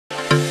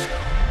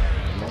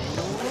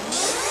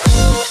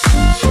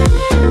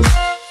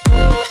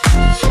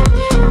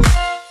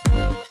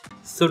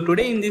So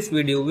today in this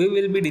video we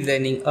will be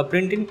designing a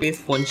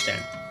print-in-place phone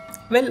stand.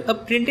 Well, a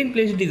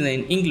print-in-place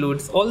design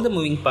includes all the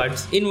moving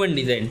parts in one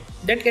design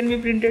that can be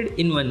printed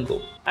in one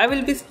go. I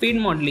will be speed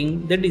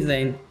modeling the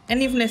design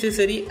and if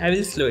necessary I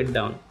will slow it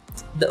down.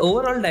 The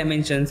overall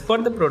dimensions for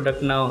the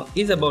product now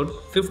is about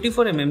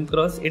 54 mm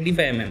x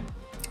 85 mm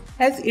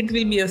as it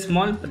will be a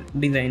small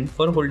design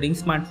for holding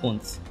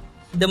smartphones.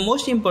 The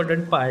most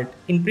important part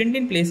in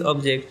print-in-place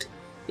object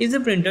is the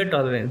printer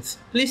tolerance.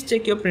 Please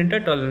check your printer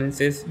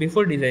tolerances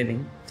before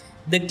designing.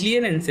 The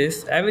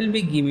clearances I will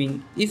be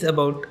giving is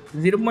about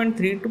 0.3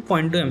 to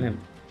 0.2 mm.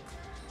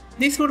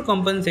 This would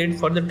compensate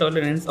for the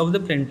tolerance of the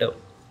printer.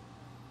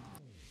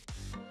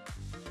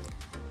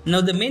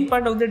 Now the main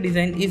part of the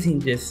design is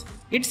hinges.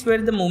 It's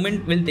where the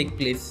movement will take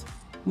place.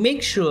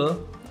 Make sure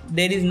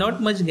there is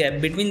not much gap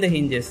between the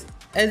hinges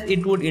as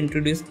it would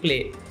introduce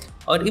play,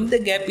 or if the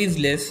gap is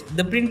less,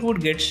 the print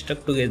would get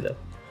stuck together.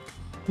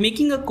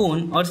 Making a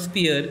cone or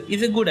sphere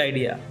is a good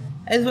idea,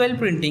 as while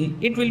printing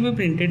it will be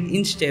printed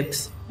in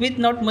steps with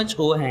not much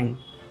overhang.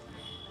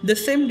 The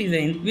same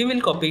design we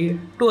will copy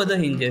to other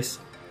hinges.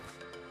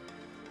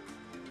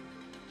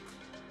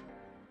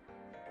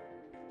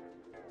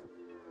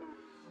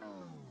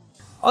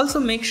 Also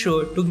make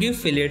sure to give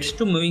fillets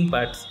to moving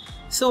parts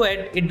so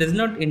that it does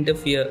not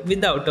interfere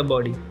with the outer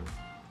body.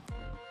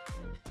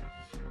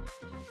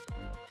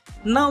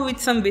 Now with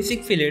some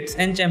basic fillets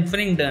and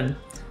chamfering done,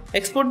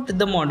 export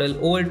the model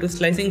over to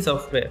slicing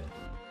software.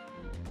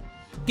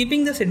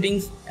 Keeping the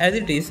settings as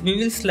it is, we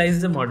will slice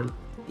the model.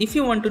 If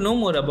you want to know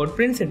more about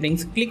print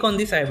settings, click on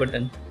this I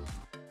button.